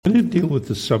I'm going to deal with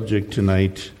the subject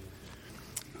tonight.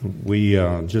 We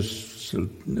just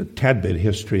a tad bit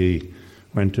history.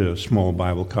 Went to a small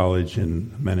Bible college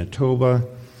in Manitoba.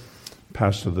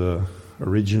 Pastor the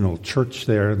original church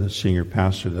there, the senior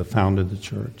pastor that founded the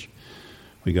church.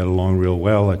 We got along real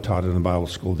well. I taught in the Bible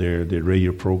school there, did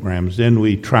radio programs. Then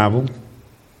we traveled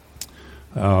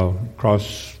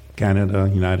across Canada,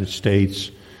 United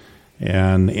States,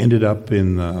 and ended up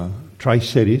in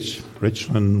Tri-Cities,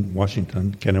 Richland,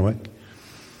 Washington, Kennewick,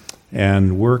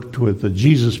 and worked with the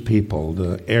Jesus people,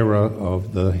 the era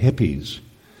of the hippies.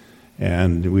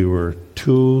 And we were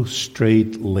two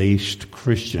straight-laced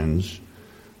Christians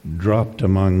dropped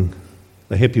among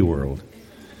the hippie world.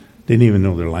 Didn't even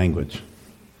know their language.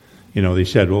 You know, they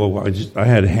said, well, I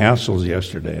had hassles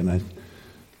yesterday. And I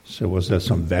said, was that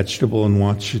some vegetable in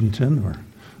Washington? Or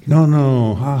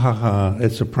no, ha, ha, ha,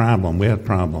 it's a problem. We had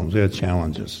problems. We had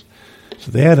challenges. So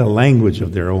they had a language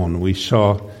of their own. We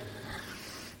saw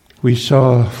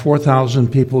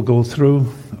 4,000 people go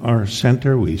through our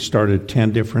center. We started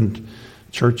 10 different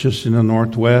churches in the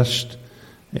Northwest,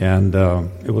 and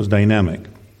it was dynamic.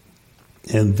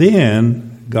 And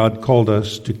then God called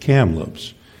us to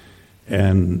Kamloops.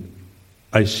 And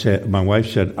my wife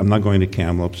said, I'm not going to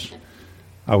Kamloops.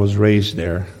 I was raised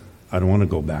there. I don't want to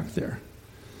go back there.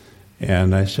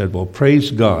 And I said, well, praise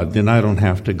God, then I don't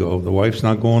have to go. The wife's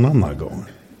not going, I'm not going.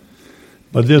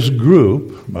 But this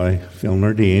group by Phil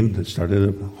Nardine, that started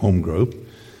a home group,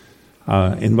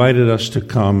 invited us to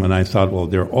come, and I thought, well,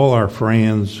 they're all our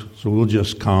friends, so we'll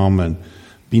just come and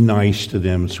be nice to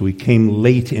them. So we came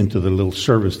late into the little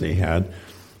service they had,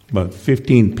 about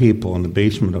 15 people in the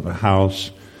basement of a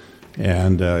house,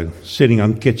 and sitting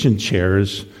on kitchen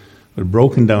chairs, with a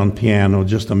broken down piano,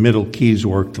 just the middle keys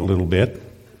worked a little bit.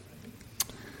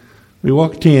 We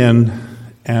walked in,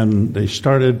 and they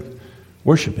started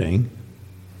worshiping,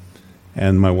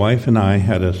 and my wife and I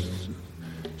had a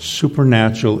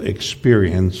supernatural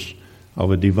experience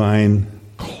of a divine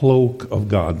cloak of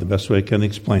God. The best way I can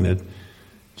explain it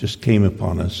just came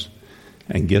upon us,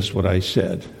 and guess what I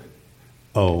said?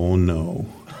 Oh, no.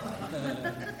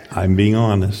 I'm being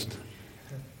honest.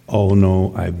 Oh,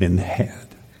 no, I've been had.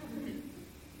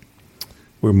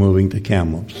 We're moving to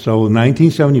Kamloops. So in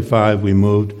 1975, we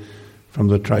moved from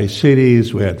the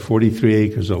Tri-Cities. We had 43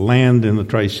 acres of land in the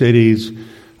Tri-Cities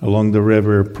along the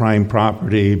river, prime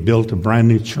property, built a brand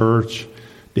new church,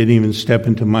 didn't even step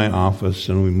into my office,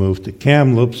 and we moved to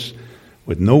Kamloops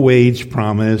with no wage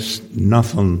promise,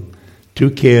 nothing,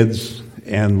 2 kids,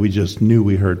 and we just knew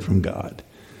we heard from God.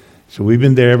 So we've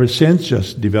been there ever since,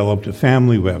 just developed a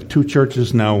family. We have 2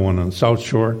 churches now, one on the South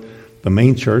Shore, the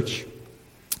main church,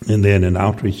 and then an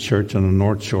outreach church on the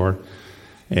North Shore.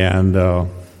 And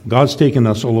God's taken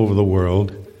us all over the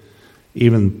world,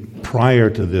 even prior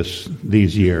to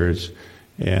these years,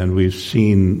 and we've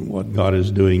seen what God is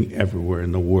doing everywhere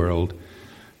in the world.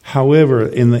 However,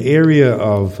 in the area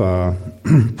of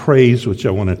praise, which I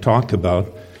want to talk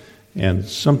about, and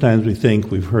sometimes we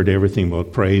think we've heard everything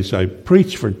about praise. I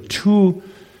preached for 2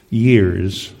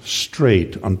 years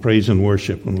straight on praise and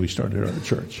worship when we started our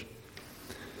church.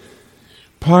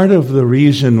 Part of the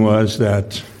reason was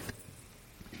that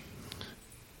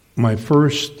my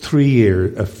first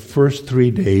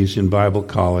 3 days in Bible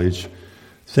college,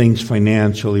 things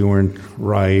financially weren't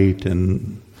right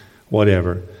and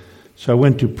whatever. So I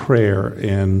went to prayer,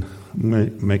 and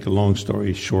make a long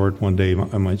story short, one day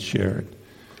I might share it.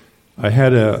 I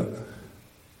had a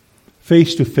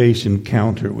face-to-face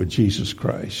encounter with Jesus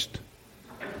Christ.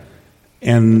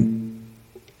 And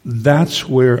that's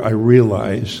where I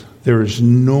realized there is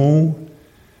no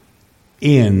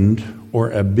end or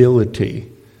ability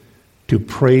to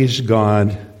praise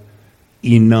God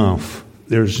enough.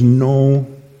 There's no,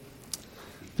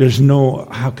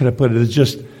 how could I put it? It's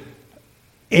just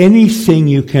anything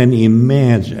you can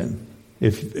imagine.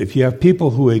 If you have people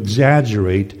who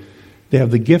exaggerate, they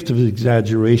have the gift of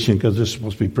exaggeration because they're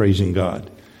supposed to be praising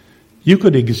God. You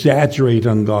could exaggerate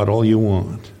on God all you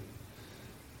want,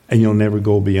 and you'll never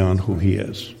go beyond who He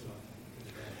is.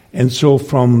 And so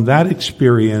from that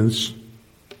experience,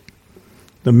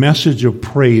 the message of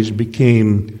praise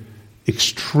became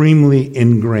extremely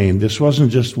ingrained. This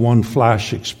wasn't just one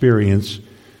flash experience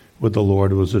with the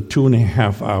Lord. It was a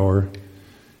 2.5-hour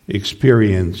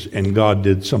experience, and God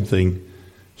did something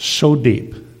so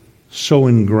deep, so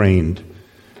ingrained,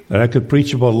 that I could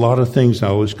preach about a lot of things. I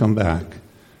always come back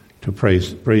to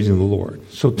praising the Lord.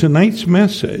 So tonight's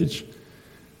message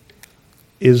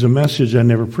is a message I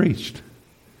never preached.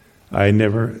 I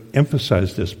never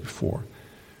emphasized this before.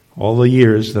 All the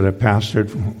years that I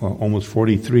pastored, almost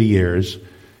 43 years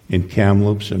in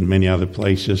Kamloops and many other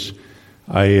places,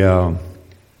 I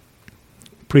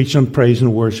preach on praise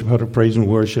and worship, how to praise and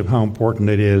worship, how important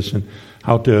it is, and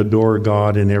how to adore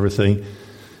God and everything.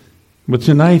 But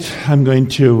tonight I'm going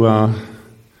to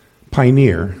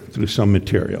pioneer through some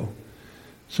material.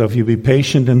 So if you be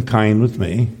patient and kind with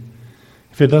me,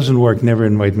 if it doesn't work, never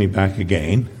invite me back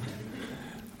again.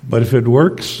 But if it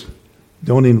works,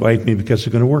 don't invite me because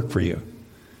it's going to work for you.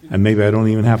 And maybe I don't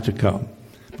even have to come.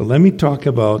 But let me talk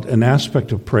about an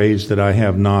aspect of praise that I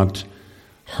have not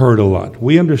heard a lot.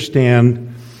 We understand,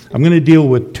 I'm going to deal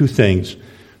with two things.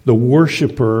 The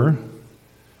worshiper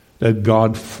that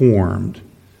God formed.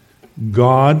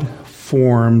 God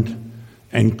formed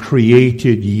and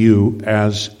created you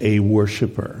as a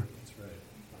worshiper.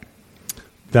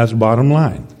 That's bottom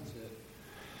line.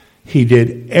 He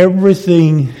did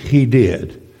everything he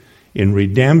did in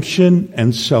redemption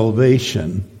and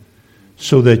salvation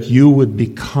so that you would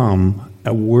become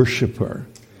a worshiper.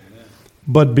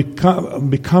 But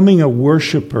becoming a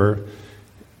worshiper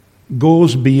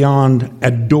goes beyond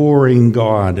adoring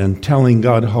God and telling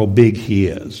God how big he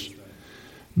is.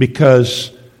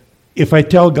 Because if I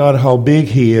tell God how big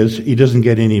he is, he doesn't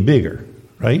get any bigger,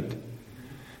 right?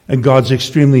 And God's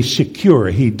extremely secure.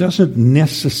 He doesn't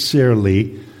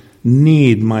necessarily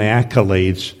need my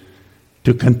accolades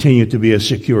to continue to be a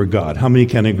secure God. How many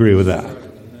can agree with that?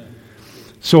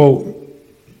 So,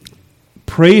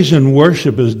 praise and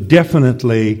worship is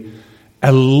definitely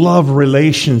a love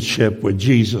relationship with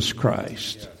Jesus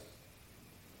Christ.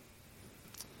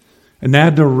 An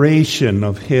adoration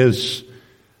of his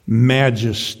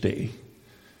majesty.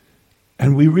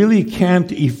 And we really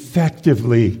can't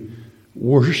effectively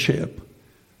worship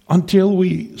until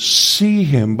we see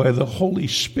him by the Holy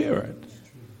Spirit.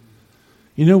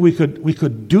 You know, we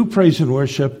could do praise and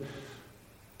worship,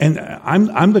 and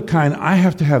I'm the kind, I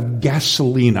have to have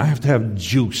gasoline, I have to have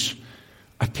juice.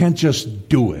 I can't just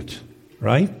do it,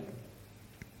 right?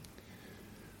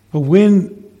 But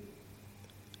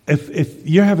if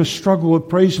you have a struggle with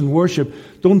praise and worship,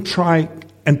 don't try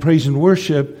and praise and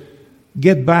worship.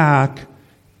 Get back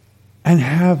and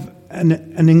have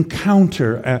an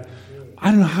encounter. I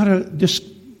don't know how to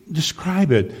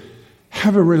describe it.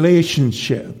 Have a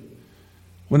relationship.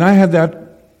 When I had that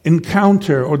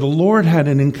encounter, or the Lord had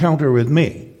an encounter with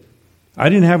me, I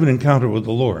didn't have an encounter with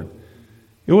the Lord.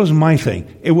 It wasn't my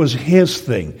thing. It was his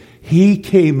thing. He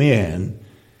came in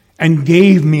and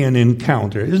gave me an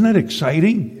encounter. Isn't that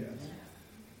exciting? Yes.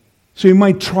 So you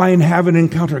might try and have an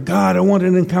encounter. God, I want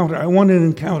an encounter. I want an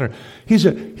encounter. He's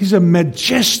a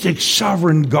majestic,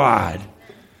 sovereign God.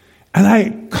 And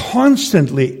I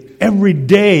constantly, every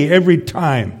day, every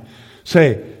time,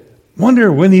 say,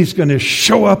 wonder when he's going to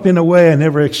show up in a way I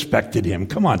never expected him.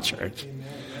 Come on, church.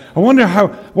 I wonder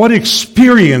what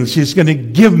experience he's going to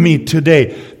give me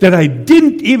today that I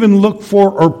didn't even look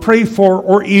for or pray for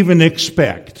or even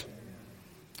expect.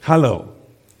 Hello.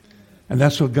 And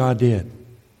that's what God did.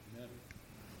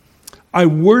 I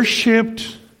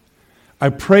worshiped. I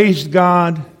praised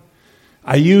God.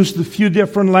 I used the few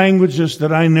different languages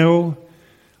that I know.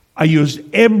 I used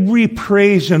every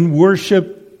praise and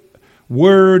worship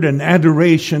word and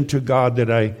adoration to God that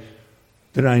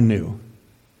I knew.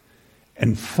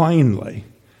 And finally,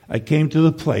 I came to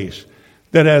the place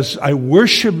that as I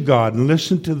worship God, and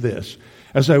listen to this,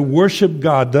 as I worship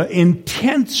God, the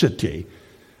intensity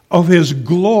of his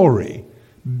glory,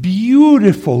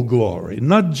 beautiful glory,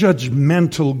 not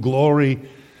judgmental glory,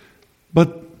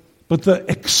 but the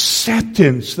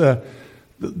acceptance, the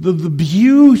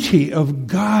beauty of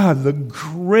God, the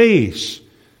grace.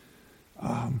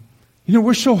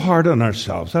 We're so hard on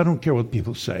ourselves. I don't care what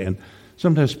people say. And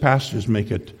sometimes pastors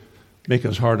make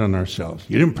us hard on ourselves.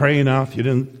 You didn't pray enough. You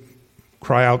didn't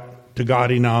cry out to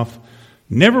God enough.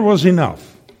 Never was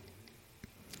enough.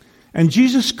 And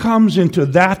Jesus comes into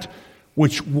that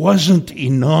which wasn't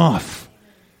enough.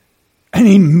 And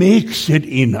he makes it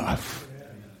enough.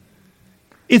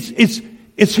 It's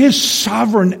his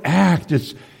sovereign act.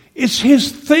 It's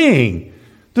his thing.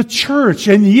 The church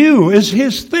and you is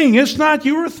his thing. It's not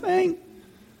your thing.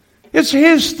 It's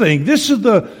his thing. This is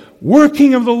the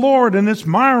working of the Lord, and it's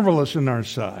marvelous in our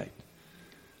sight.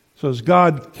 So as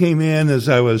God came in, as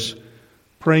I was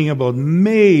praying about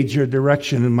major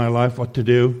direction in my life, what to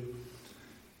do,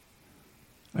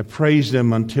 I praised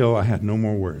him until I had no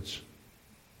more words.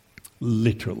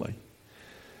 Literally.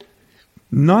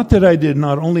 Not that I did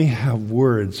not only have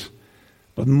words,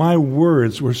 but my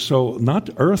words were so, not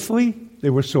earthly, they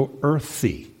were so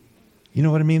earthy. You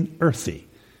know what I mean? Earthy.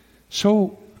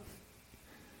 So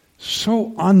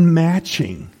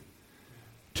unmatching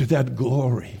to that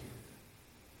glory.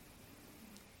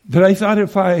 That I thought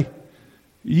if I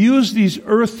used these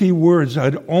earthy words,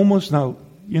 I'd almost now,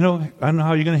 I don't know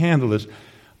how you're going to handle this.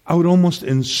 I would almost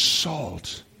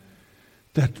insult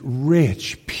that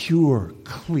rich, pure,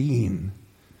 clean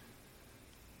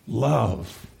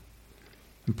love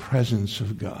and presence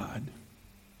of God.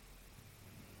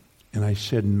 And I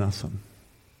said nothing,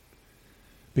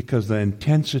 because the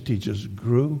intensity just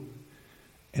grew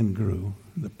and grew.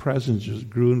 The presence just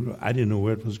grew and grew. I didn't know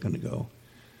where it was going to go.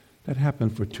 That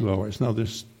happened for 2 hours. Now,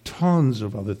 there's tons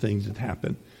of other things that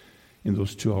happened in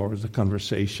those 2 hours, the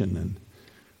conversation and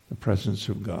the presence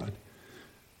of God.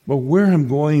 But where I'm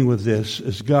going with this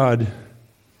is God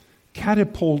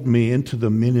catapulted me into the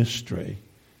ministry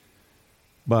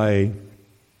by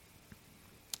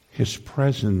His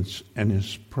presence and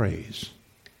His praise.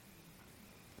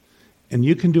 And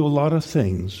you can do a lot of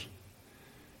things,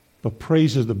 but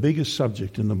praise is the biggest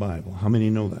subject in the Bible. How many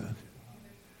know that?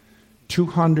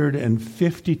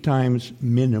 250 times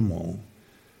minimal,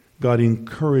 God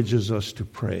encourages us to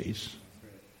praise.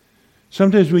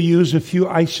 Sometimes we use a few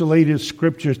isolated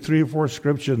scriptures, 3 or 4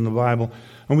 scriptures in the Bible,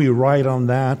 and we write on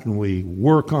that and we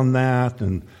work on that,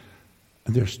 and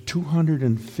there's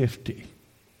 250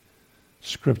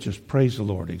 scriptures. Praise the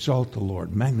Lord, exalt the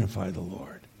Lord, magnify the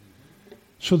Lord.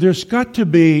 So there's got to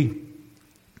be,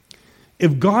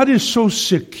 if God is so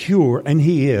secure, and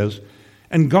He is,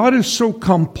 and God is so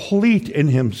complete in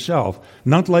Himself,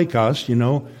 not like us,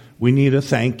 we need a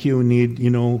thank you,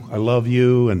 I love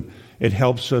you, and it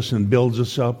helps us and builds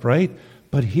us up, right?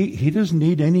 But He doesn't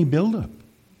need any buildup.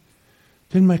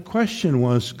 Then my question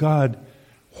was, God,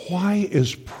 why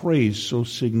is praise so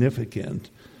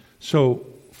significant? So,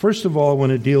 first of all, I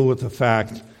want to deal with the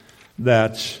fact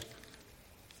that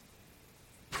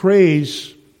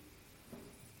praise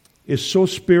is so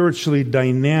spiritually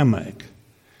dynamic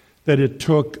that it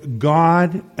took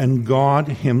God and God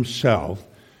Himself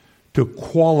to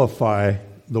qualify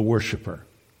the worshiper.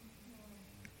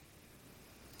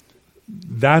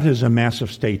 That is a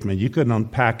massive statement. You couldn't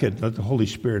unpack it, let the Holy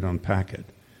Spirit unpack it.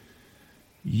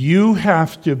 You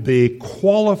have to be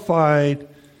qualified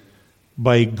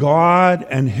by God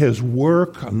and His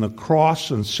work on the cross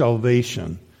and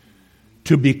salvation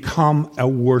to become a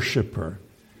worshiper.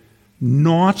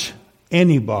 Not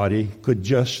anybody could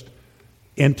just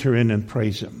enter in and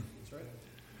praise Him.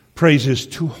 Praise is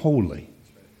too holy.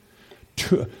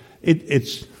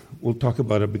 We'll talk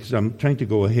about it because I'm trying to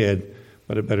go ahead,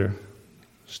 but I better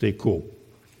stay cool.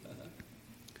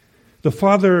 The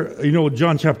Father,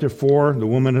 John chapter 4, the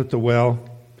woman at the well,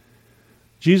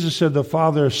 Jesus said the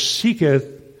Father seeketh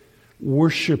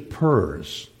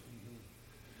worshipers.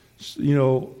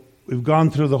 We've gone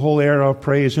through the whole era of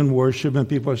praise and worship, and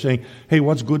people are saying, hey,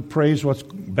 what's good praise, what's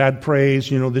bad praise?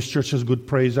 This church has good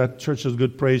praise, that church has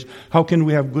good praise. How can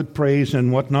we have good praise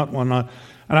and whatnot? And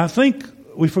I think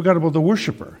we forgot about the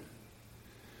worshiper.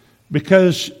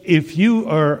 Because if you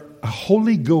are a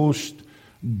Holy Ghost,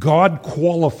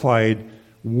 God-qualified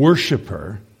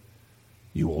worshiper,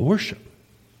 you will worship.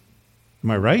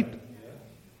 Am I right? Yeah.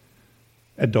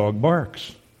 A dog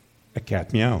barks. A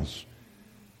cat meows.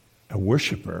 A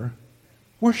worshiper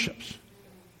worships.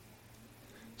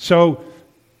 So,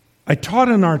 I taught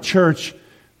in our church,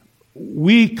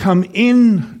 we come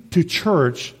into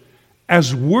church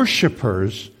as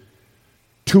worshipers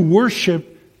to worship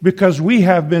because we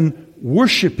have been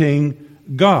worshiping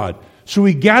God. So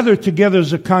we gather together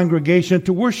as a congregation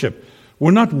to worship.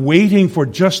 We're not waiting for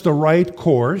just the right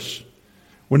chorus.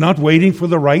 We're not waiting for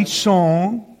the right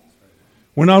song.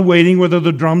 We're not waiting whether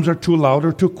the drums are too loud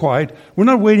or too quiet. We're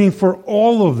not waiting for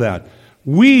all of that.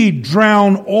 We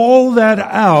drown all that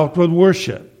out with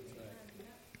worship.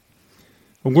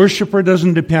 A worshiper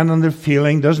doesn't depend on their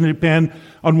feeling, doesn't depend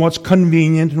on what's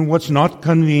convenient and what's not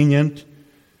convenient.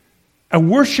 A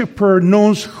worshiper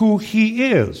knows who he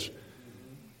is,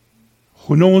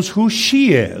 who knows who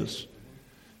she is.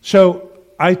 So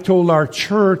I told our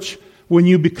church, when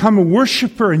you become a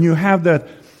worshiper and you have that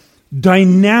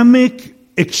dynamic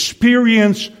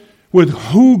experience with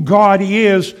who God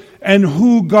is and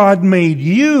who God made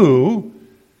you,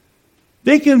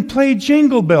 they can play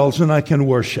jingle bells and I can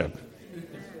worship.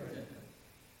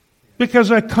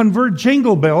 Because I convert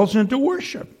jingle bells into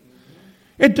worship.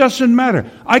 It doesn't matter.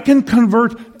 I can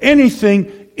convert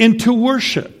anything into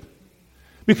worship.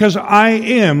 Because I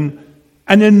am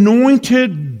an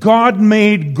anointed,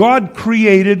 God-made,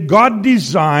 God-created,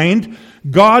 God-designed,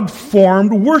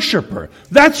 God-formed worshiper.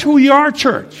 That's who you are,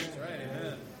 church.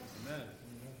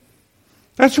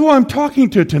 That's who I'm talking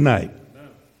to tonight.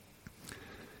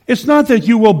 It's not that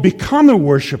you will become a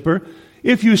worshiper.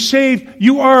 If you're saved,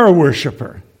 you are a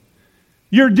worshiper.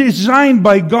 You're designed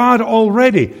by God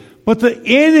already. But the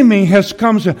enemy has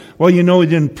come and said, well, you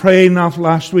didn't pray enough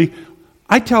last week.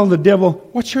 I tell the devil,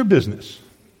 what's your business?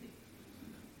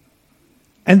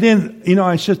 And then,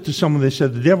 I said to someone, they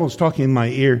said, the devil's talking in my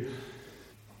ear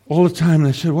all the time. And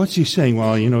I said, what's he saying?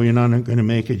 Well, you're not going to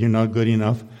make it. You're not good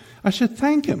enough. I said,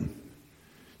 thank him.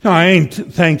 No, I ain't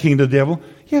thanking the devil.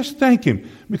 Yes, thank him.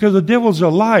 Because the devil's a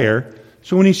liar.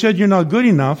 So when he said you're not good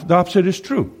enough, the opposite is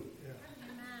true.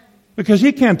 Because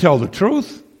he can't tell the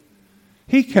truth.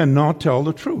 He cannot tell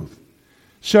the truth.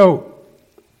 So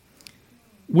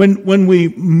when we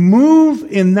move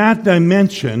in that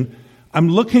dimension, I'm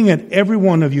looking at every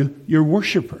one of you, you're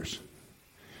worshipers.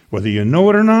 Whether you know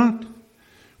it or not,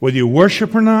 whether you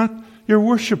worship or not, you're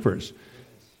worshipers.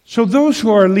 So those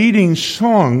who are leading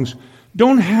songs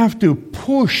don't have to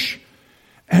push.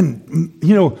 And,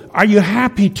 are you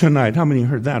happy tonight? How many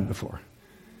heard that before?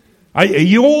 Are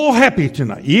you all happy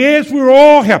tonight? Yes, we're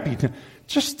all happy tonight.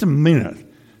 Just a minute.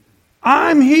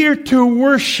 I'm here to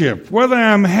worship, whether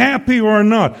I'm happy or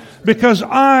not, because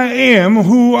I am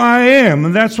who I am,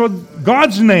 and that's what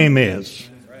God's name is.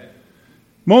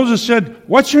 Moses said,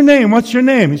 what's your name? What's your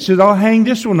name? He said, I'll hang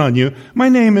this one on you. My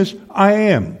name is I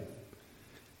am.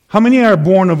 How many are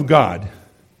born of God?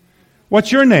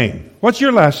 What's your name? What's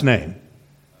your last name?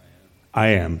 I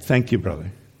am. Thank you,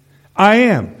 brother. I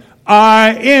am.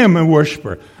 I am a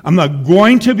worshiper. I'm not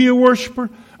going to be a worshiper.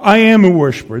 I am a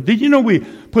worshiper. Did you know we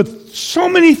put so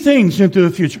many things into the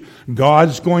future?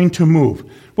 God's going to move.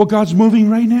 Well, God's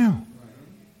moving right now.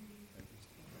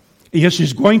 Yes,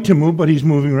 He's going to move, but He's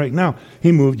moving right now.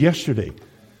 He moved yesterday.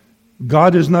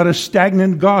 God is not a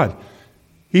stagnant God.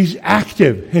 He's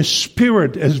active. His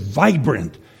spirit is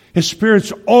vibrant. His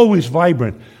spirit's always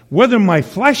vibrant. Whether my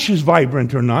flesh is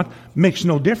vibrant or not makes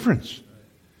no difference.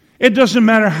 It doesn't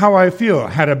matter how I feel.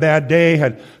 Had a bad day,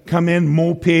 had come in,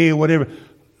 mopey, whatever.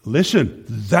 Listen,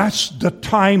 that's the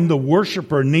time the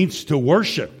worshiper needs to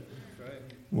worship.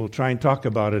 We'll try and talk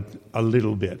about it a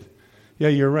little bit. Yeah,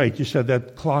 you're right. You said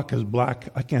that clock is black.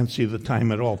 I can't see the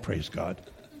time at all, praise God.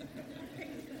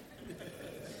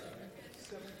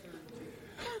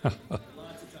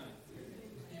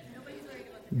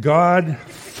 God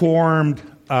formed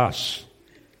us.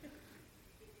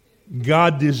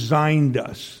 God designed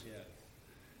us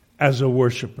as a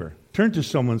worshiper. Turn to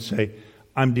someone and say,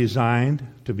 I'm designed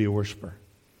to be a worshiper.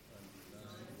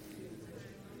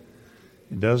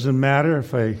 It doesn't matter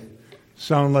if I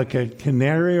sound like a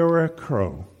canary or a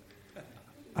crow.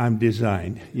 I'm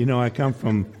designed. I come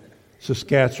from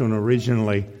Saskatchewan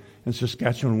originally, and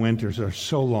Saskatchewan winters are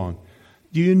so long.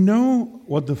 Do you know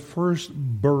what the first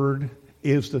bird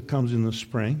is that comes in the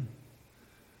spring?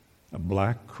 A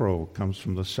black crow comes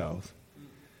from the south.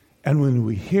 And when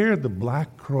we hear the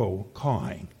black crow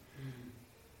cawing,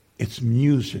 it's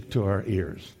music to our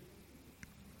ears.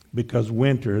 Because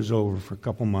winter is over for a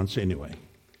couple months anyway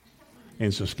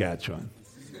in Saskatchewan.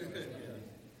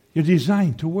 You're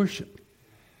designed to worship.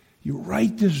 You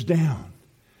write this down.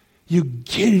 You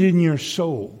get it in your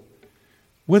soul.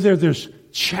 Whether there's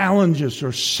challenges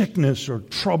or sickness or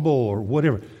trouble or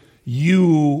whatever,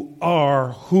 you are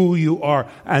who you are,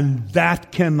 and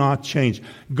that cannot change.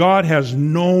 God has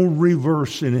no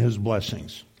reverse in His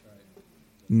blessings.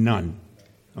 None.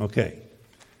 Okay.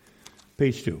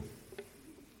 Page 2.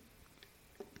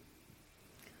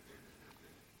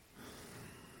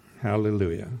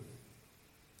 Hallelujah.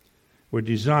 We're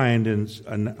designed,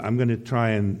 and I'm going to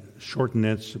try and shorten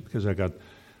it because I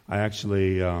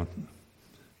actually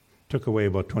took away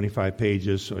about 25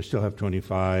 pages, so I still have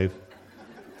 25.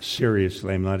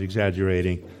 Seriously, I'm not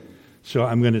exaggerating. So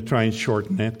I'm going to try and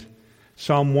shorten it.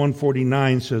 Psalm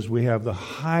 149 says we have the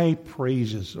high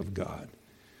praises of God.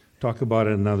 Talk about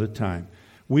it another time.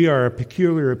 We are a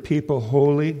peculiar people,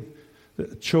 holy,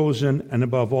 chosen, and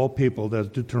above all people. That's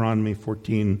Deuteronomy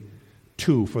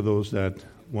 14:2 for those that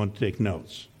want to take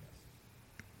notes.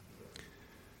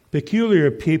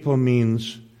 Peculiar people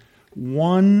means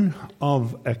one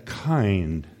of a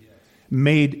kind,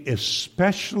 made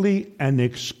especially and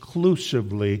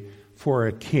exclusively for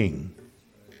a king.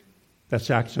 That's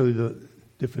actually the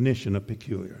definition of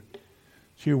peculiar.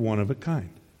 So you're one of a kind.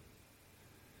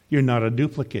 You're not a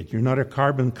duplicate. You're not a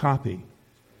carbon copy.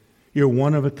 You're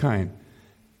one of a kind.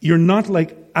 You're not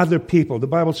like other people. The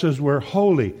Bible says we're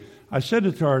holy. I said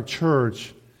it to our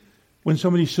church when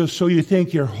somebody says, so you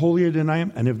think you're holier than I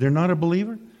am? And if they're not a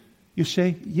believer, you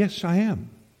say, yes, I am.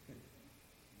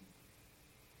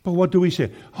 But what do we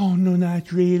say? Oh, no,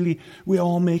 not really. We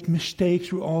all make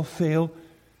mistakes. We all fail.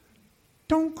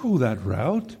 Don't go that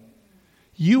route.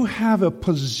 You have a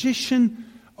position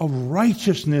of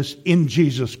righteousness in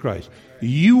Jesus Christ.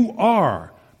 You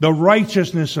are the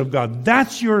righteousness of God.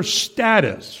 That's your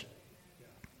status.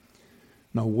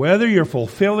 Now, whether you're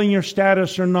fulfilling your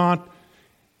status or not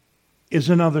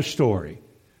is another story.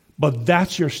 But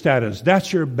that's your status.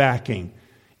 That's your backing.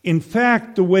 In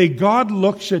fact, the way God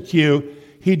looks at you,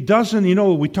 He doesn't,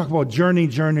 we talk about journey.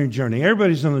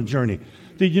 Everybody's on a journey.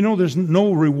 Did you know there's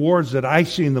no rewards that I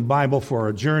see in the Bible for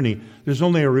a journey? There's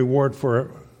only a reward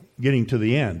for getting to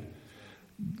the end.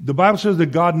 The Bible says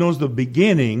that God knows the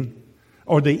beginning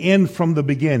or the end from the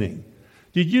beginning.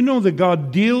 Did you know that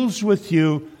God deals with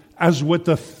you as with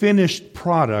the finished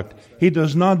product? He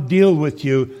does not deal with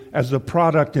you as the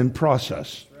product in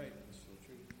process.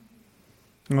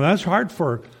 Well, that's hard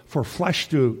for flesh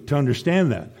to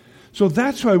understand that. So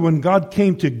that's why when God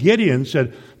came to Gideon and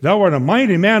said, "Thou art a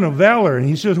mighty man of valor," and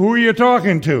he says, "Who are you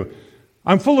talking to?"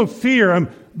 "I'm full of fear."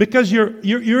 Because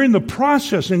you're in the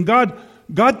process, and God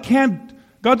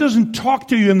doesn't talk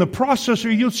to you in the process,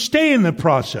 or you'll stay in the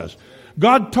process.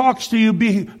 God talks to you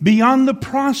beyond the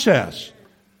process.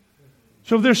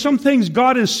 So if there's some things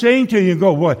God is saying to you,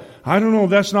 go, "Boy, I don't know,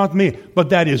 that's not me," but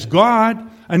that is God,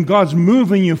 and God's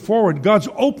moving you forward. God's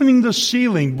opening the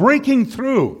ceiling, breaking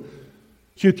through,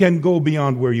 so you can go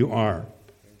beyond where you are.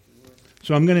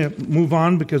 So I'm going to move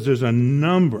on because there's a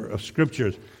number of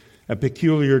scriptures. A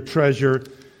peculiar treasure,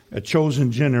 a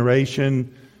chosen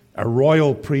generation, a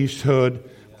royal priesthood,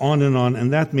 on,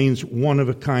 and that means one of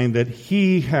a kind that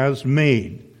He has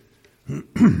made.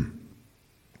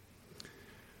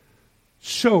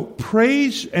 So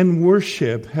praise and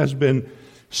worship has been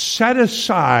set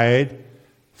aside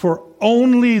for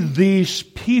only these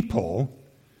people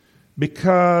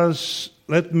because,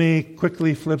 let me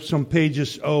quickly flip some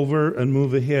pages over and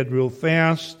move ahead real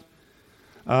fast.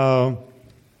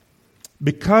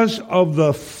 Because of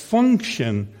the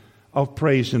function of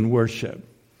praise and worship.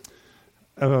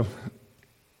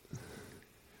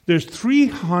 There's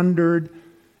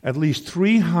at least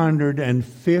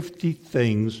 350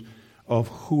 things of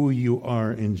who you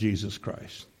are in Jesus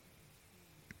Christ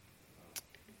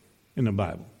in the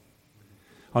Bible.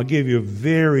 I'll give you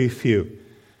very few.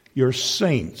 You're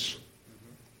saints.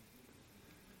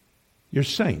 You're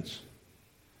saints.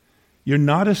 You're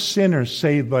not a sinner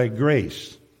saved by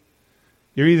grace.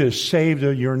 You're either saved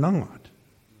or you're not.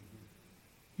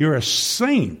 You're a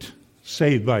saint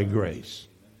saved by grace.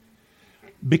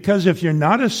 Because if you're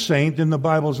not a saint, then the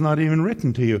Bible's not even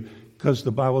written to you. Because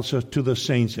the Bible says to the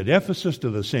saints at Ephesus, to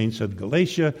the saints at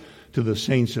Galatia, to the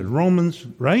saints at Romans,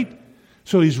 right?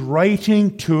 So He's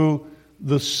writing to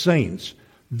the saints.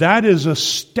 That is a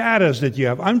status that you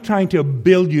have. I'm trying to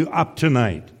build you up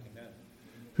tonight.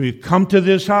 You come to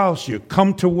this house, you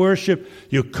come to worship,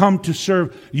 you come to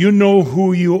serve, you know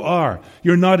who you are.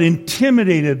 You're not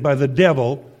intimidated by the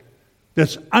devil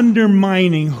that's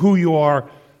undermining who you are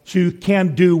so you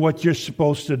can't do what you're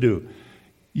supposed to do.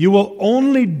 You will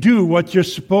only do what you're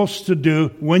supposed to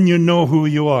do when you know who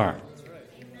you are.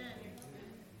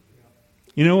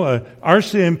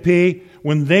 RCMP,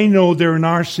 when they know they're an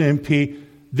RCMP,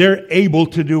 they're able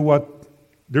to do what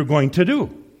they're going to do.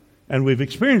 And we've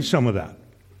experienced some of that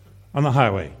on the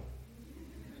highway.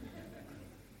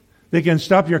 They can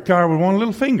stop your car with one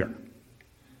little finger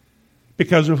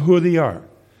because of who they are.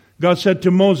 God said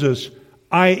to Moses,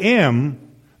 "I am,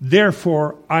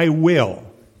 therefore I will."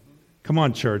 Come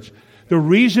on, church. The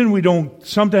reason we don't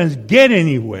sometimes get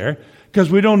anywhere because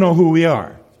we don't know who we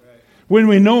are. When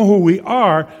we know who we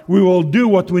are, we will do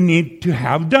what we need to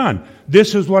have done.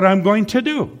 This is what I'm going to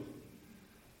do.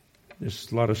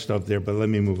 There's a lot of stuff there, but let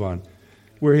me move on.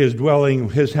 We're His dwelling,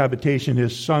 His habitation,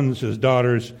 His sons, His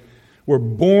daughters. We're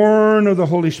born of the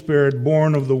Holy Spirit,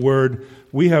 born of the Word.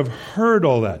 We have heard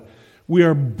all that. We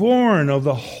are born of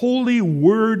the holy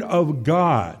Word of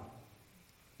God.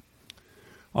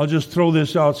 I'll just throw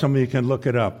this out. Some of you can look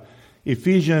it up.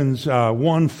 Ephesians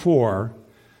 1:4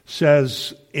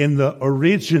 says in the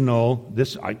original,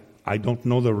 I don't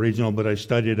know the original, but I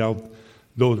studied out,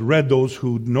 read those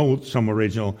who know some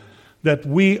original, that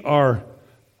we are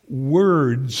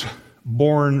words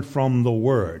born from the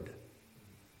Word.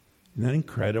 Isn't that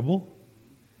incredible?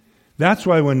 That's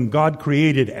why when God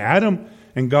created Adam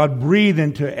and God breathed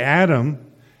into Adam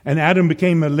and Adam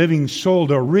became a living soul,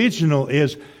 the original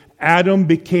is Adam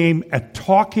became a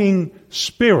talking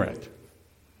spirit.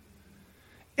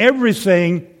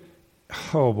 Everything,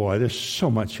 oh boy, there's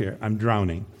so much here. I'm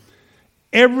drowning.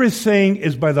 Everything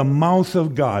is by the mouth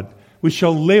of God. We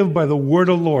shall live by the word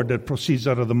of the Lord that proceeds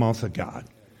out of the mouth of God.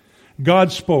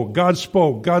 God spoke, God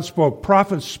spoke, God spoke.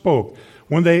 Prophets spoke.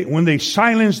 When they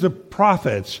silenced the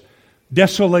prophets,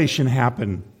 desolation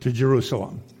happened to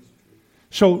Jerusalem.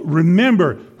 So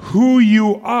remember who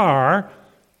you are.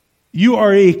 You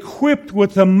are equipped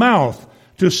with the mouth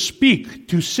to speak,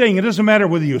 to sing. It doesn't matter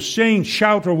whether you sing,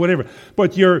 shout, or whatever,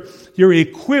 but you're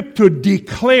equipped to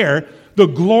declare the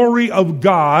glory of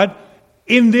God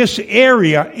in this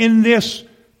area, in this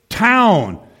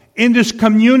town, in this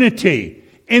community,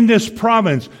 in this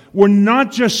province. We're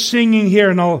not just singing here,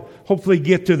 and I'll hopefully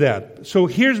get to that. So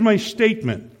here's my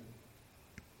statement.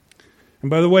 And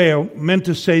by the way, I meant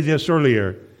to say this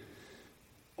earlier.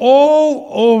 All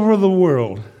over the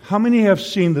world, how many have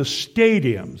seen the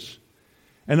stadiums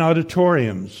and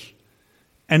auditoriums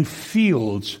and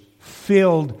fields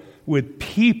filled with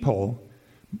people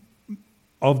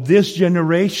of this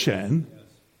generation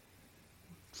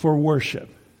for worship?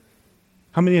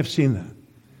 How many have seen that?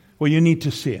 Well, you need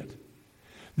to see it.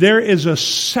 There is a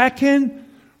second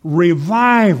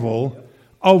revival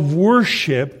of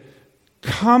worship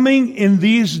coming in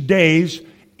these days.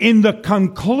 In the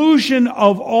conclusion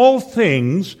of all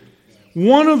things,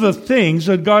 one of the things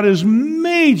that God is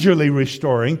majorly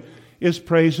restoring is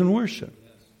praise and worship.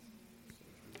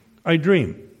 I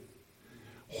dream.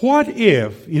 What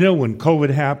if, when COVID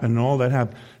happened and all that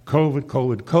happened,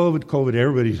 COVID,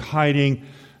 everybody's hiding,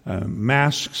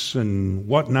 masks and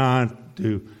whatnot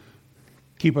to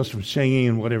keep us from singing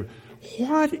and whatever.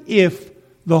 What if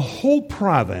the whole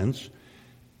province,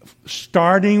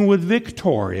 starting with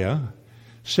Victoria,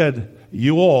 said,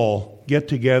 you all get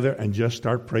together and just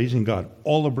start praising God.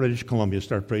 All of British Columbia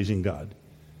start praising God.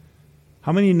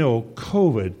 How many know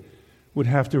COVID would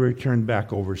have to return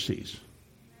back overseas?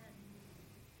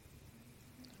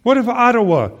 What if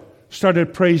Ottawa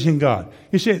started praising God?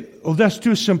 You say, oh, that's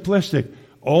too simplistic.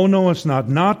 Oh, no, it's not.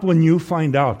 Not when you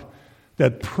find out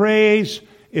that praise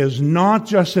is not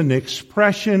just an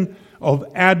expression of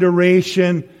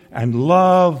adoration and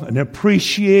love and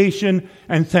appreciation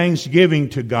and thanksgiving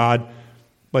to God.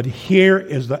 But here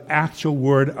is the actual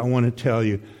word I want to tell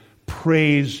you.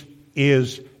 Praise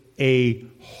is a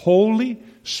holy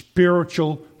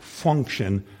spiritual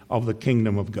function of the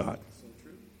kingdom of God.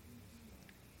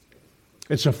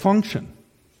 It's a function.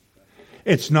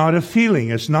 It's not a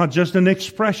feeling. It's not just an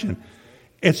expression.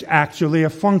 It's actually a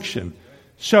function.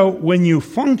 So when you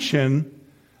function,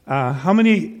 how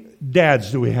many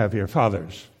dads do we have here?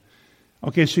 Fathers.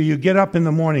 Okay, so you get up in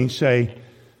the morning and say,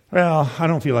 well, I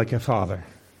don't feel like a father.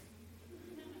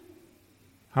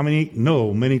 How many?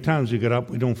 No, many times you get up,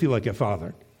 we don't feel like a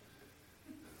father.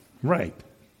 Right.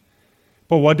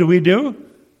 But what do?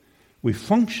 We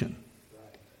function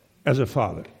as a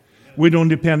father. We don't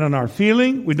depend on our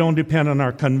feeling. We don't depend on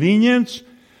our convenience.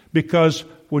 Because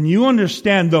when you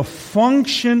understand the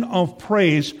function of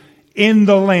praise in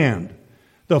the land,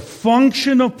 the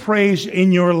function of praise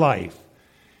in your life,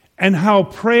 and how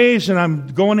praise, and I'm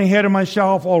going ahead of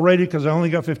myself already because I only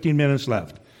got 15 minutes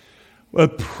left.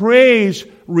 Praise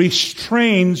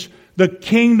restrains the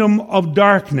kingdom of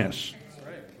darkness.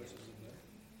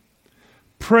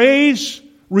 Praise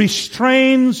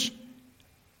restrains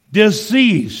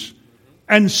disease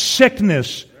and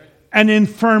sickness and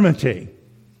infirmity.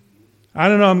 I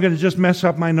don't know, I'm going to just mess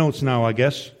up my notes now, I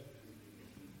guess.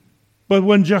 But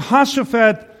when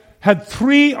Jehoshaphat had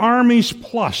 3 armies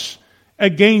plus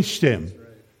against him,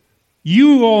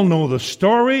 you all know the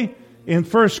story. In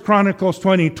 1 Chronicles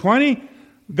 20:20,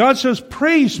 God says,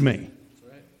 praise me.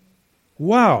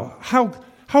 Wow,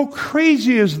 how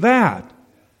crazy is that?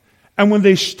 And when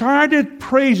they started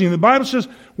praising, the Bible says,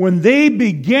 when they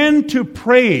began to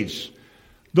praise,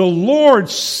 the Lord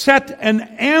set an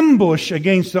ambush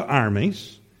against the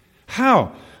armies.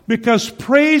 How? Because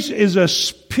praise is a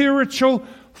spiritual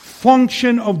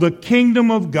function of the kingdom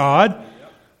of God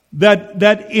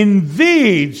that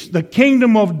invades the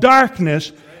kingdom of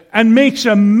darkness and makes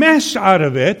a mess out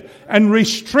of it and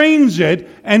restrains it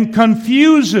and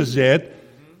confuses it.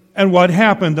 And what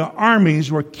happened? The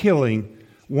armies were killing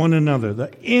one another.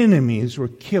 The enemies were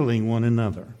killing one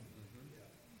another.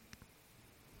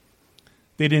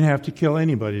 They didn't have to kill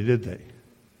anybody, did they?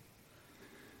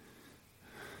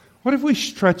 What if we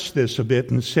stretched this a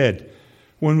bit and said,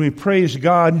 when we praise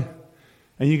God,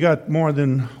 and you got more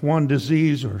than one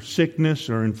disease or sickness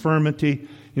or infirmity,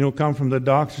 come from the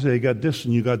doctor, say you got this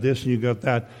and you got this and you got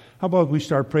that. How about we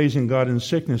start praising God in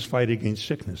sickness, fight against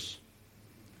sickness?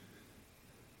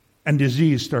 And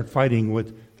disease, start fighting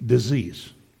with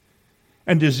disease.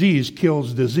 And disease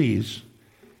kills disease.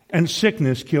 And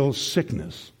sickness kills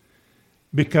sickness.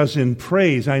 Because in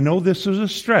praise, I know this is a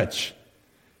stretch.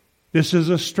 This is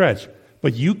a stretch.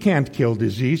 But you can't kill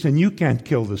disease and you can't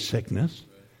kill the sickness.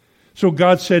 So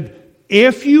God said,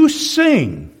 if you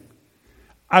sing,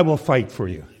 I will fight for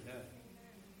you.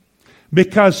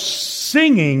 Because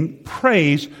singing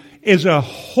praise is a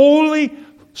holy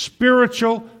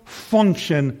spiritual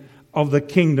function of the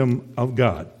kingdom of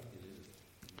God.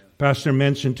 Pastor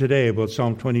mentioned today about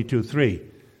Psalm 22:3,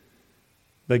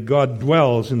 that God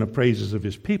dwells in the praises of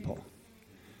his people.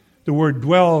 The word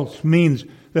dwells means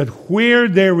that where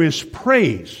there is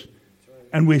praise,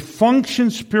 and we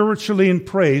function spiritually in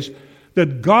praise,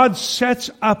 that God sets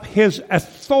up His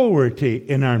authority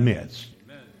in our midst.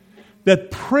 Amen.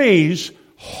 That praise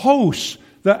hosts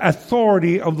the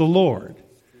authority of the Lord.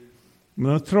 I'm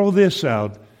going to throw this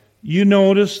out. You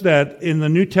notice that in the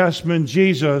New Testament,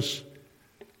 Jesus,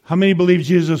 how many believe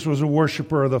Jesus was a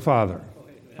worshiper of the Father?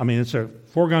 I mean, it's a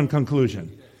foregone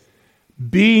conclusion.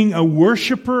 Being a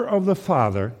worshiper of the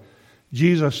Father,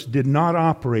 Jesus did not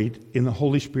operate in the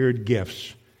Holy Spirit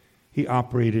gifts. He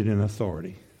operated in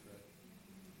authority.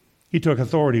 He took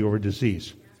authority over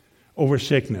disease, over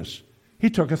sickness. He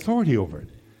took authority over it.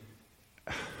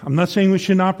 I'm not saying we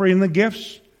shouldn't operate in the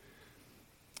gifts.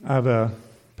 I have a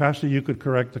pastor, you could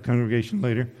correct the congregation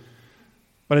later.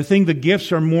 But I think the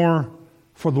gifts are more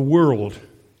for the world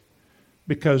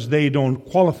because they don't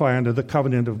qualify under the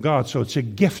covenant of God. So it's a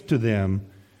gift to them.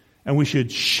 And we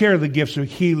should share the gifts of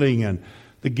healing and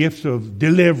the gifts of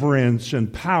deliverance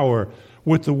and power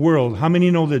with the world. How many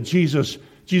know that Jesus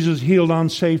healed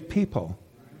unsaved people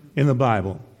in the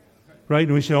Bible? Right?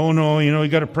 And we say, oh no, you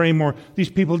got to pray more.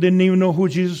 These people didn't even know who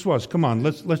Jesus was. Come on,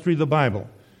 let's read the Bible.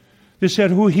 They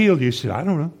said, who healed you? He said, I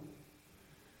don't know.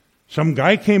 Some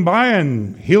guy came by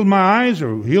and healed my eyes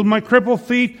or healed my crippled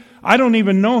feet. I don't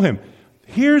even know him.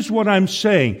 Here's what I'm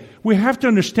saying. We have to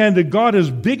understand that God is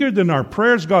bigger than our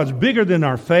prayers. God's bigger than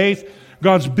our faith.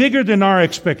 God's bigger than our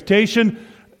expectation.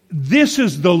 This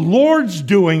is the Lord's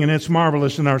doing, and it's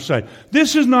marvelous in our sight.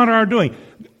 This is not our doing.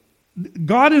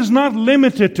 God is not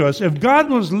limited to us. If God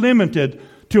was limited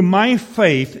to my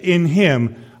faith in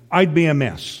Him, I'd be a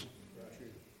mess.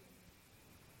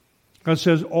 God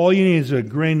says, all you need is a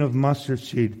grain of mustard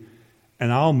seed,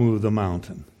 and I'll move the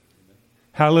mountain.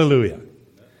 Hallelujah.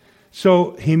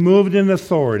 So He moved in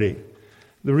authority.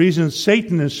 The reason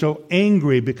Satan is so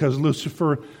angry because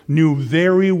Lucifer knew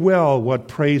very well what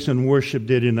praise and worship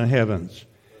did in the heavens.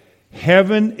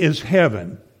 Heaven is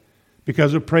heaven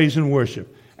because of praise and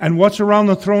worship. And what's around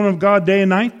the throne of God day and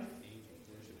night?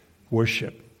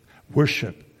 Worship,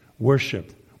 worship,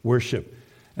 worship, worship.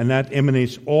 And that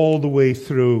emanates all the way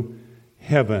through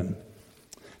heaven.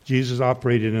 Jesus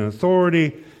operated in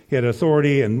authority. He had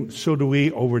authority, and so do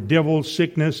we, over devils,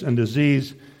 sickness, and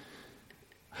disease.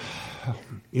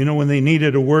 When they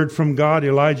needed a word from God,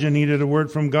 Elijah needed a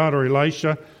word from God, or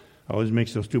Elisha. I always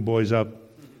mix those two boys up.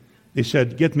 They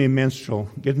said, get me a minstrel,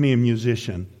 get me a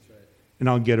musician, and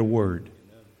I'll get a word.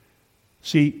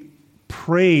 See,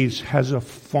 praise has a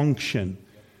function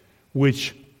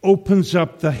which opens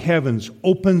up the heavens,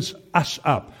 opens us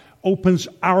up, opens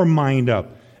our mind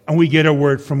up, and we get a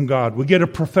word from God. We get a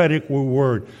prophetic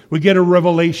word. We get a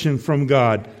revelation from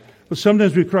God. But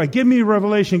sometimes we cry, give me a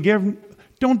revelation.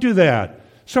 Don't do that.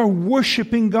 Start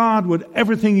worshiping God with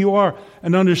everything you are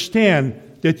and understand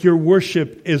that your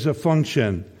worship is a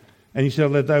function. And He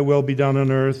said, let thy will be done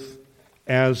on earth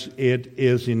as it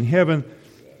is in heaven.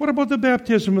 What about the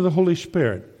baptism of the Holy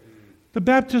Spirit? The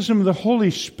baptism of the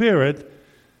Holy Spirit,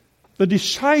 the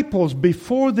disciples,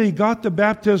 before they got the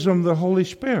baptism of the Holy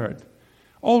Spirit,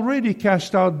 already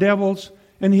cast out devils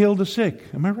and healed the sick.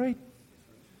 Am I right?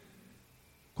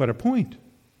 Quite a point.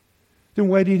 Then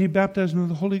why did He baptize them with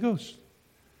the Holy Ghost?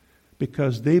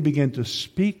 Because they began to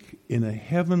speak in a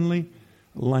heavenly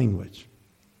language.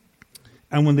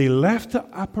 And when they left the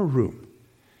upper room,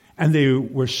 and they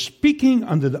were speaking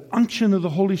under the unction of the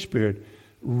Holy Spirit,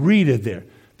 read it there.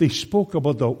 They spoke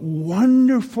about the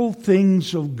wonderful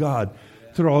things of God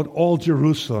throughout all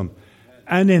Jerusalem.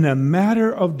 And in a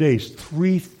matter of days,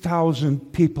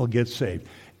 3,000 people get saved.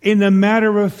 In a matter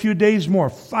of a few days more,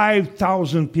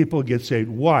 5,000 people get saved.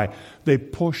 Why? They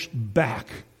pushed back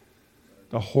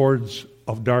the hordes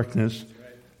of darkness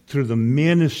through the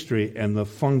ministry and the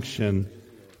function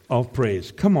of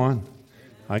praise. Come on.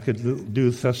 I could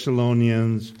do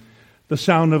Thessalonians. The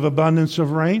sound of abundance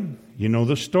of rain. You know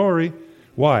the story.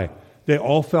 Why? They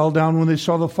all fell down when they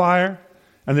saw the fire.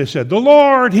 And they said, the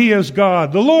Lord, He is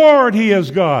God. The Lord, He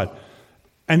is God.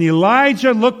 And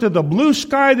Elijah looked at the blue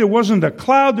sky. There wasn't a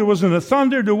cloud. There wasn't a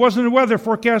thunder. There wasn't a weather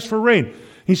forecast for rain.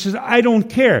 He says, I don't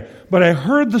care. But I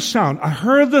heard the sound. I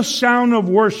heard the sound of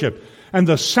worship. And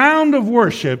the sound of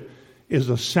worship is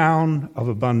the sound of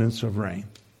abundance of rain.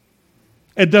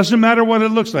 It doesn't matter what it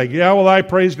looks like. Yeah, well, I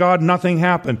praise God. Nothing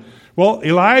happened. Well,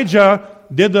 Elijah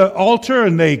did the altar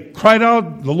and they cried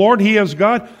out, the Lord, He is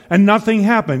God. And nothing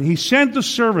happened. He sent the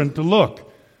servant to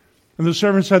look. And the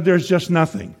servant said, there's just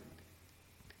nothing.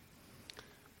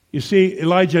 You see,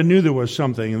 Elijah knew there was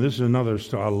something. And this is another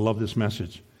story. I love this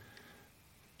message.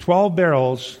 12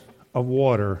 barrels of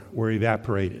water were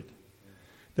evaporated.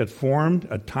 that formed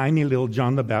a tiny little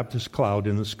John the Baptist cloud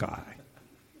in the sky.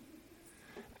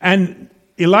 And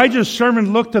Elijah's servant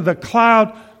looked at the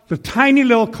cloud, the tiny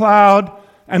little cloud,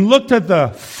 and looked at the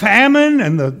famine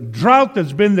and the drought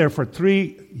that's been there for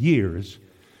 3 years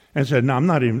and said, no,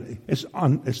 it's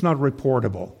not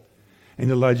reportable.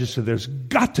 And Elijah said, there's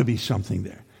got to be something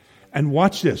there. And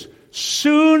watch this.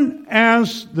 Soon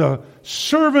as the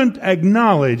servant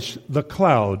acknowledged the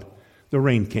cloud, the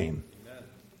rain came.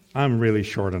 I'm really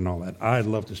short on all that. I'd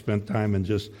love to spend time and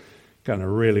just kind of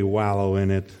really wallow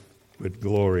in it with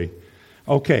glory.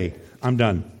 Okay, I'm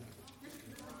done.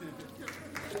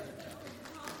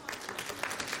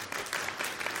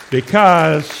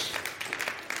 Because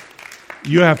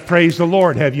you have praised the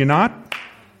Lord, have you not?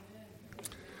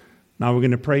 Now we're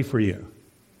going to pray for you.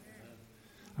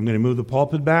 I'm going to move the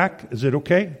pulpit back. Is it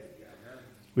okay?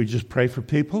 We just pray for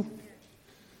people.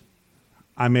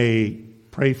 I may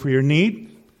pray for your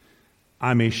need.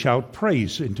 I may shout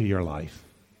praise into your life.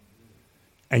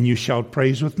 And you shout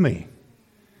praise with me.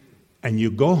 And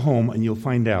you go home and you'll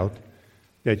find out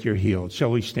that you're healed.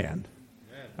 Shall we stand?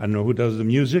 I don't know who does the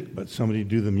music, but somebody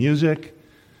do the music.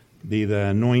 Be the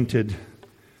anointed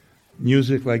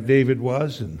music like David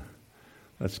was. And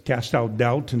let's cast out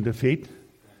doubt and defeat.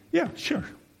 Yeah, sure.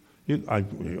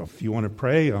 If you want to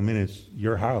pray, I mean, it's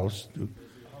your house.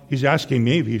 He's asking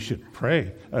me if you should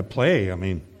play. I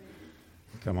mean,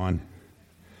 come on.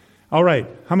 All right.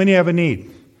 How many have a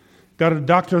need? Got a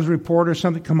doctor's report or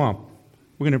something? Come on.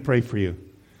 We're going to pray for you.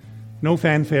 No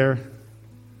fanfare,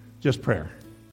 just prayer.